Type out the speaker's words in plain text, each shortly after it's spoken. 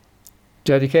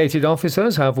Dedicated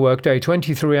officers have worked a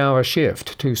 23-hour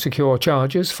shift to secure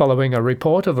charges following a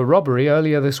report of a robbery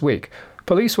earlier this week.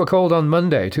 Police were called on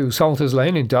Monday to Salters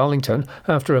Lane in Darlington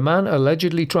after a man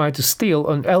allegedly tried to steal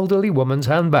an elderly woman's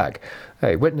handbag.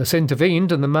 A witness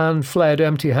intervened and the man fled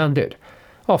empty-handed.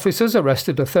 Officers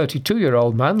arrested a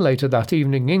 32-year-old man later that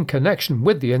evening in connection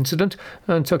with the incident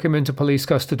and took him into police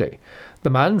custody. The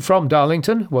man from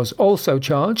Darlington was also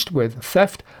charged with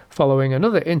theft following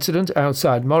another incident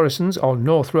outside Morrison's on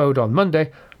North Road on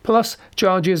Monday, plus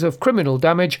charges of criminal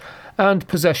damage and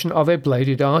possession of a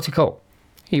bladed article.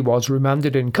 He was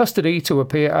remanded in custody to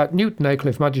appear at Newton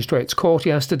Aycliffe Magistrates Court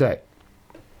yesterday.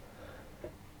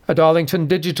 A Darlington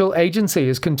digital agency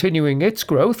is continuing its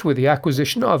growth with the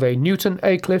acquisition of a Newton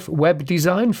Aycliffe web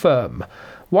design firm.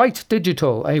 White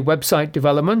Digital, a website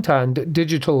development and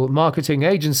digital marketing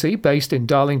agency based in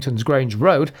Darlington's Grange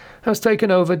Road, has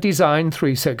taken over Design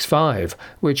 365,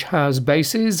 which has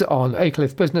bases on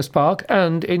Aycliffe Business Park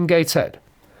and in Gateshead.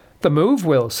 The move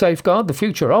will safeguard the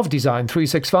future of Design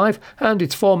 365 and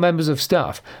its 4 members of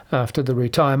staff after the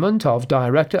retirement of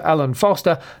director Alan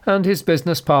Foster and his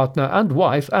business partner and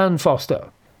wife Anne Foster.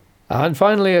 And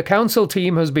finally, a council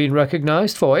team has been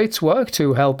recognised for its work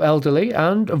to help elderly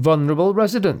and vulnerable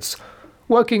residents.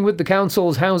 Working with the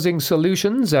council's housing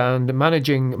solutions and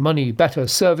managing Money Better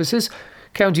services,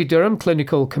 County Durham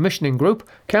Clinical Commissioning Group,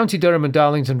 County Durham and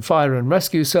Darlington Fire and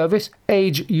Rescue Service,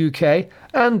 Age UK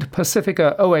and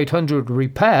Pacifica 0800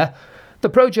 Repair, the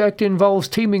project involves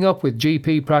teaming up with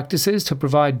GP practices to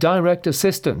provide direct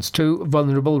assistance to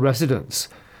vulnerable residents.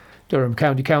 Durham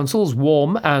County Council's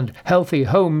Warm and Healthy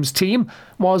Homes team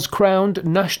was crowned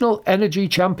National Energy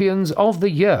Champions of the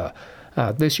Year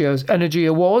at this year's Energy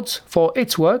Awards for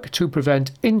its work to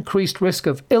prevent increased risk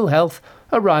of ill health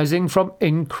arising from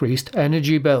increased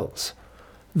energy bills.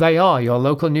 They are your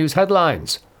local news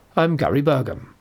headlines. I'm Gary Burgum.